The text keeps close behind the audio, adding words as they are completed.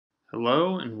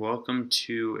Hello and welcome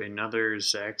to another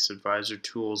Zacks Advisor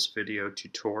Tools video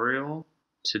tutorial.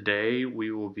 Today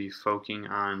we will be focusing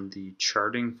on the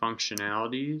charting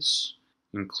functionalities,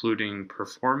 including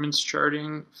performance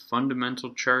charting,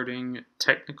 fundamental charting,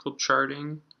 technical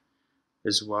charting,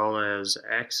 as well as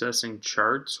accessing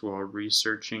charts while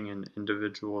researching an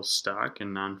individual stock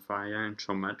and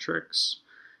non-financial metrics,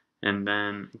 and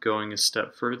then going a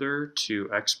step further to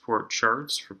export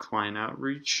charts for client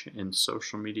outreach and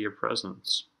social media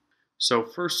presence. So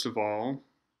first of all,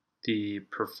 the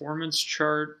performance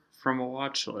chart from a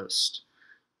watch list.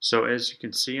 So as you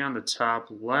can see on the top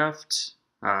left,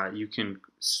 you can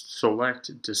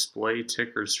select display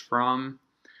tickers from,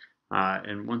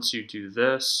 and once you do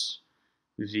this,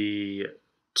 the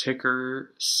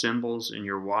ticker symbols in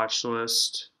your watch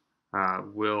list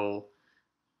will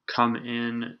come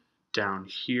in down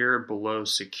here below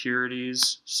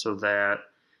securities so that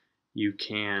you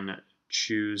can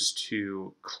choose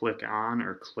to click on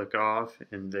or click off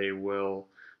and they will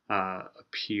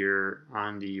appear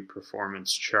on the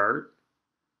performance chart.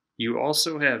 You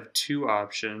also have two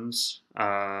options,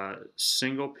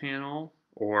 single panel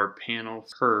or panel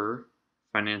per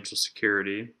financial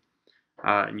security,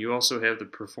 and you also have the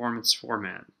performance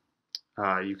format.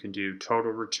 You can do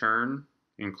total return,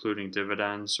 including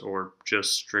dividends, or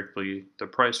just strictly the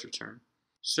price return.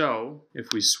 So if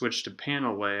we switch to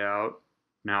panel layout,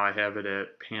 now I have it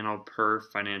at panel per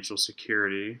financial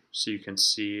security. So you can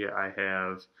see I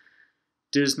have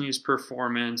Disney's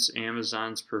performance,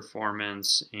 Amazon's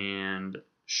performance, and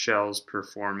Shell's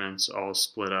performance all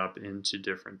split up into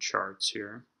different charts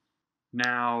here.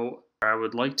 Now, I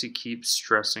would like to keep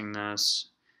stressing this.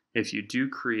 If you do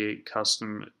create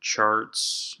custom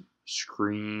charts,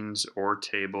 screens, or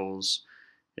tables,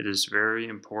 it is very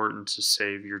important to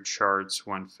save your charts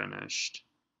when finished.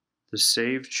 The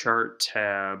Save Chart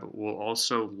tab will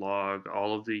also log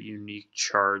all of the unique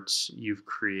charts you've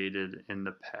created in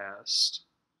the past.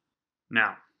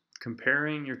 Now,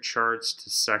 comparing your charts to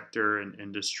sector and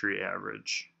industry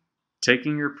average.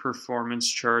 Taking your performance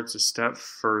charts a step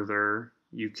further,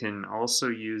 you can also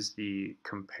use the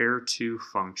Compare To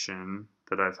function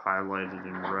that I've highlighted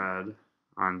in red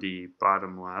on the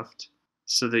bottom left,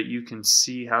 so that you can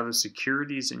see how the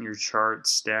securities in your chart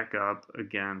stack up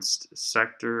against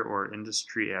sector or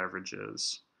industry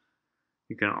averages.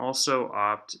 You can also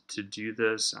opt to do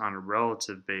this on a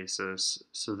relative basis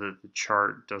so that the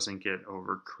chart doesn't get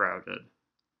overcrowded.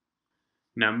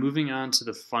 Now moving on to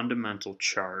the fundamental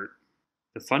chart.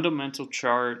 The fundamental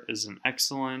chart is an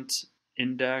excellent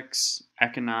index,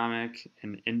 economic,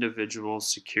 and individual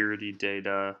security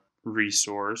data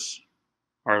resource.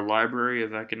 Our library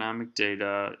of economic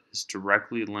data is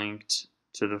directly linked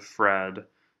to the FRED,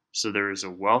 so there is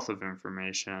a wealth of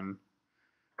information.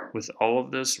 With all of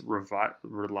this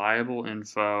reliable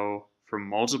info from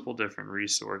multiple different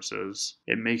resources,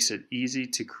 it makes it easy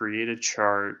to create a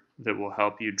chart that will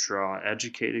help you draw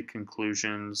educated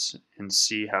conclusions and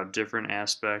see how different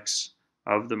aspects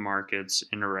of the markets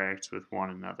interact with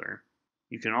one another.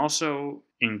 You can also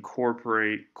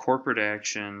incorporate corporate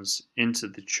actions into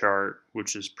the chart,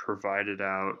 which is provided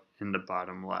out in the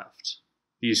bottom left.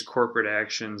 These corporate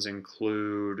actions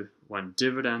include when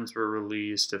dividends were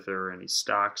released, if there were any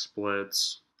stock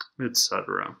splits,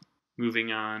 etc.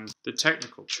 Moving on, the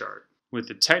technical chart. With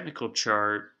the technical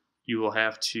chart, you will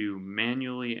have to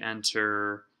manually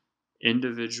enter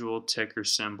individual ticker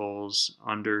symbols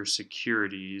under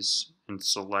securities and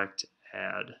select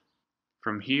Add.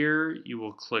 From here, you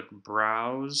will click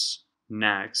Browse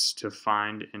Next to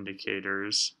find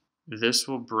indicators. This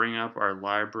will bring up our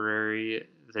library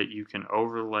that you can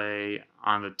overlay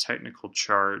on the technical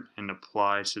chart and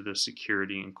apply to the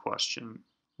security in question.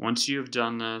 Once you have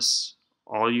done this,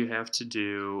 all you have to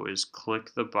do is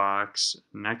click the box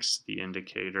next to the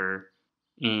indicator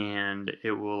and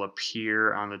it will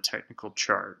appear on the technical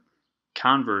chart.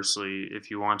 Conversely, if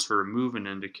you want to remove an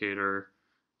indicator,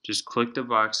 just click the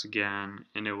box again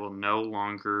and it will no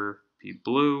longer be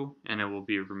blue and it will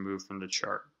be removed from the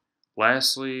chart.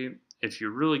 Lastly, if you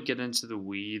really get into the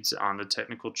weeds on the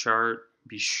technical chart,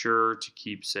 be sure to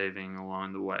keep saving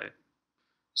along the way.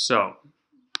 So,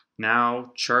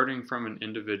 now charting from an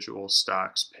individual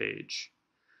stocks page.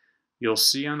 You'll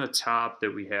see on the top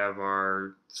that we have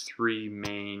our three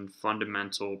main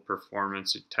fundamental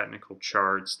performance and technical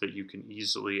charts that you can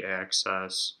easily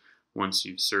access once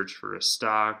you've searched for a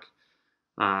stock.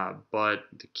 But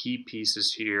the key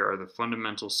pieces here are the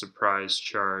fundamental surprise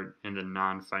chart and the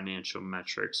non-financial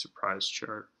metric surprise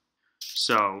chart.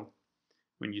 So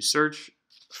when you search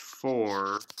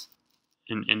for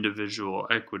an individual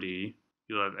equity,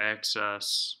 you'll have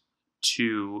access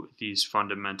to these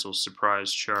fundamental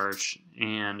surprise charts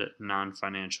and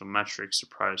non-financial metric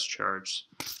surprise charts,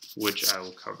 which I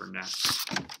will cover next.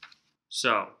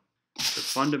 So, the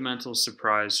fundamental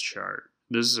surprise chart.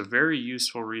 This is a very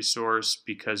useful resource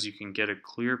because you can get a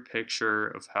clear picture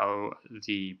of how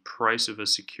the price of a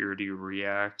security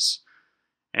reacts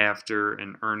after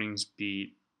an earnings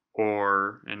beat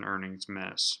or an earnings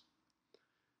miss.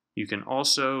 You can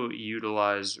also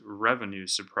utilize revenue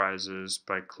surprises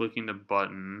by clicking the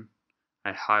button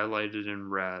I highlighted in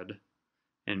red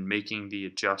and making the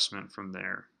adjustment from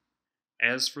there.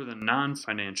 As for the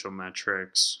non-financial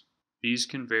metrics, these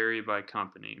can vary by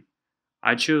company.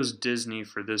 I chose Disney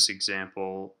for this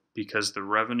example because the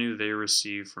revenue they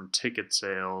receive from ticket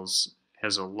sales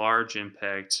has a large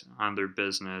impact on their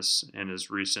business and has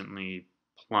recently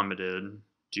plummeted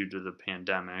due to the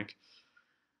pandemic.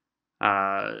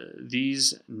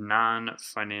 These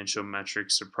non-financial metric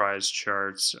surprise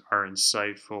charts are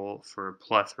insightful for a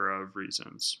plethora of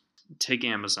reasons. Take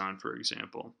Amazon, for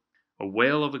example. A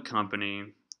whale of a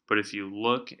company, but if you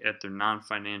look at their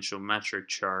non-financial metric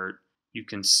chart, you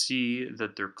can see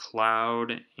that their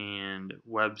cloud and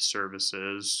web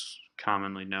services,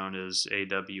 commonly known as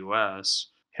AWS,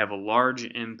 have a large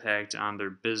impact on their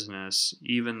business,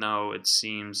 even though it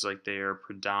seems like they are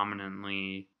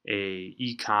predominantly a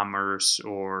e-commerce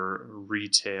or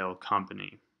retail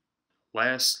company.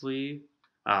 Lastly,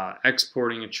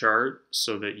 exporting a chart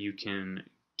so that you can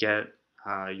get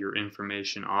your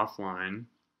information offline.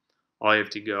 All you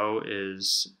have to go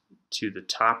is to the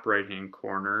top right hand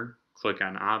corner, click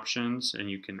on options, and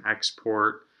you can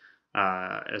export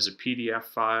as a PDF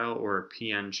file or a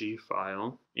PNG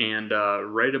file. And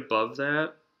right above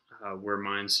that, where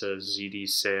mine says ZD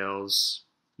Sales,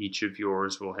 each of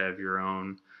yours will have your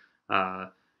own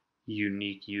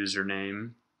unique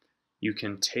username. You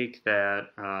can take that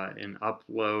and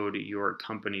upload your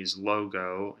company's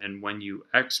logo, and when you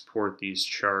export these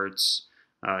charts,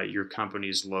 your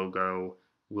company's logo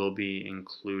will be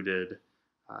included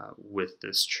with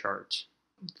this chart.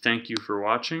 Thank you for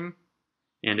watching,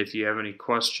 and if you have any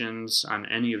questions on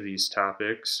any of these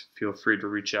topics, feel free to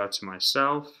reach out to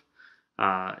myself,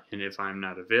 and if I'm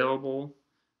not available,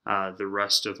 the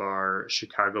rest of our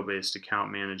Chicago-based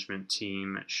account management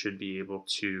team should be able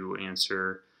to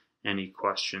answer any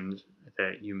questions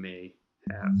that you may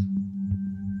have.